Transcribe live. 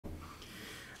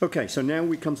Okay, so now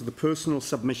we come to the personal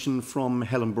submission from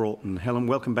Helen Broughton. Helen,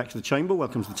 welcome back to the chamber.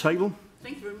 Welcome to the table.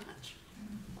 Thank you very much.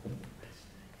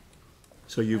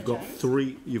 So you've got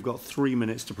 3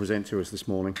 minutes to present to us this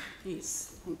morning.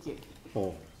 Yes, thank you.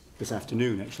 Or this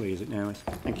afternoon, actually, is it now?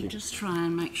 Thank you. I'll just try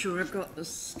and make sure I've got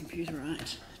this computer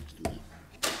right.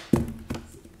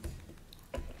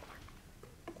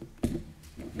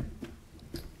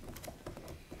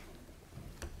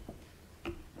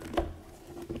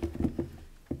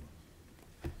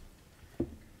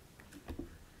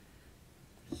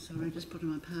 Sorry, just put in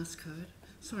my passcode.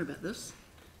 Sorry about this.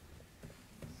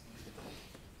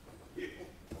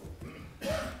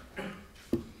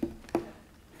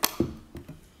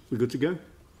 We're good to go?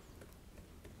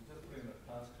 Just put in the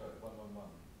passcode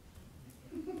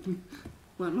 111.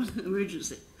 111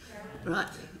 emergency. Right,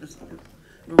 that's the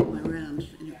wrong way around.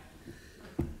 Anyway.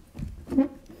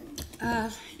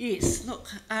 Yes, look,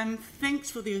 thanks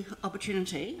for the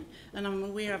opportunity, and I'm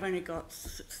aware I've only got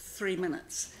 3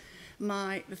 minutes.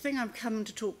 The thing I'm coming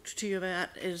to talk to you about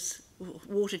is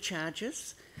water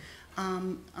charges.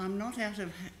 I'm not out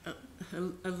of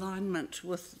alignment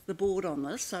with the board on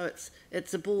this, so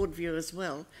it's a board view as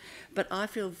well, but I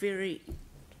feel very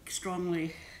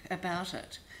strongly about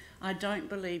it. I don't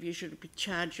believe you should be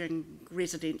charging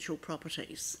residential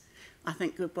properties. I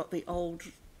think we've got the old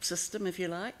system, if you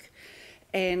like,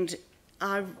 and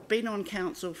I've been on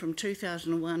council from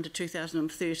 2001 to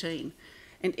 2013,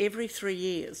 and every 3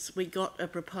 years we got a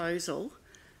proposal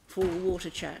for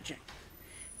water charging,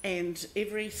 and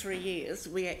every 3 years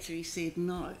we actually said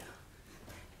no.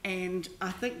 And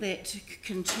I think that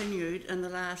continued in the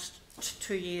last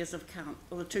 2 years of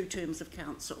or the 2 terms of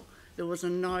council. There was a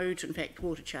no to, in fact,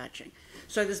 water charging.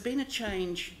 So there's been a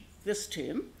change this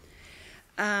term,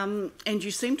 and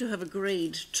you seem to have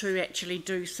agreed to actually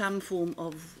do some form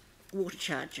of water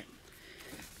charging.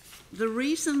 The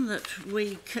reason that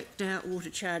we kicked out water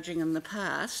charging in the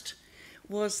past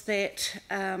was that,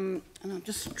 and I'll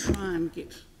just try and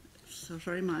get,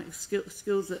 sorry, my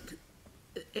skills at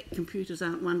computers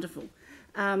aren't wonderful.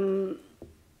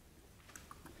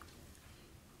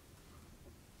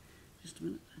 Just a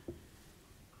minute.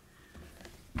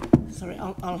 Sorry,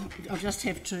 I'll just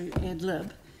have to ad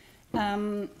lib.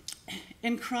 In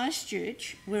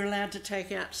Christchurch, we're allowed to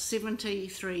take out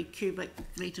 73 cubic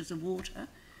litres of water.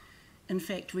 In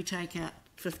fact, we take out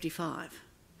 55.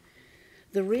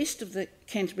 The rest of the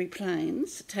Canterbury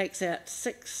Plains takes out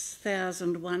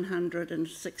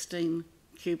 6,116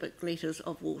 cubic litres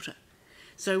of water.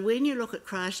 So when you look at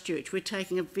Christchurch, we're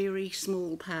taking a very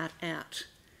small part out,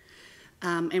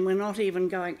 and we're not even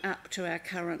going up to our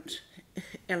current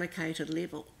allocated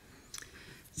level.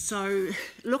 So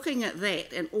looking at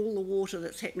that and all the water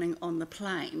that's happening on the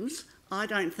plains, I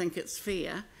don't think it's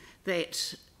fair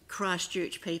that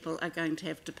Christchurch people are going to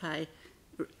have to pay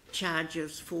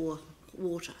charges for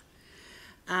water.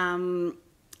 The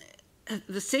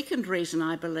second reason,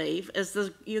 I believe, is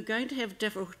that you're going to have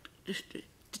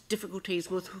difficulties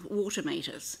with water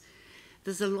meters.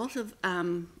 There's a lot of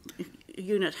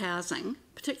unit housing,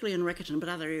 particularly in Riccarton, but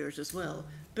other areas as well,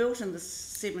 built in the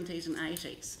 70s and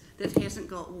 80s that hasn't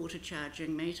got water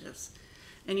charging meters.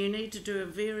 And you need to do a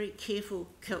very careful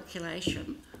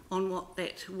calculation on what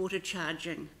that water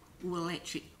charging will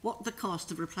actually, what the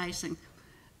cost of replacing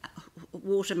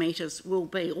water meters will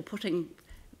be, or putting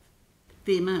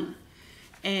them in.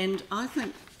 And I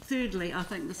think, thirdly, I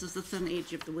think this is the thin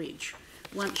edge of the wedge.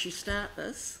 Once you start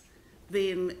this,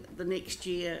 then the next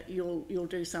year you'll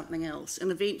do something else,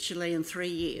 and eventually in 3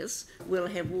 years we'll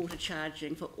have water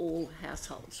charging for all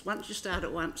households. Once you start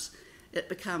it once, it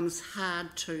becomes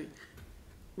hard to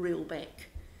reel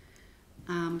back.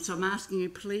 So I'm asking you,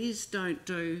 please don't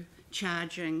do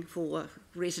charging for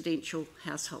residential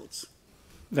households.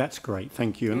 That's great,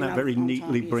 thank you. And that very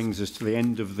neatly brings us to the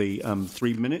end of the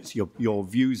 3 minutes. Your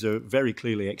views are very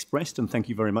clearly expressed, and thank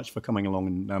you very much for coming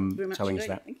along and telling us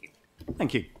that. Thank you.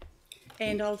 Thank you.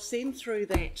 And I'll send through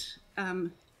that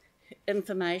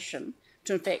information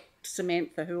to, in fact,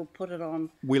 Samantha, who will put it on.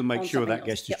 We'll make sure that else.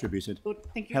 gets distributed. Yep. Good.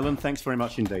 Thank you. Helen, thanks very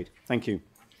much indeed. Thank you.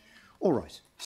 All right.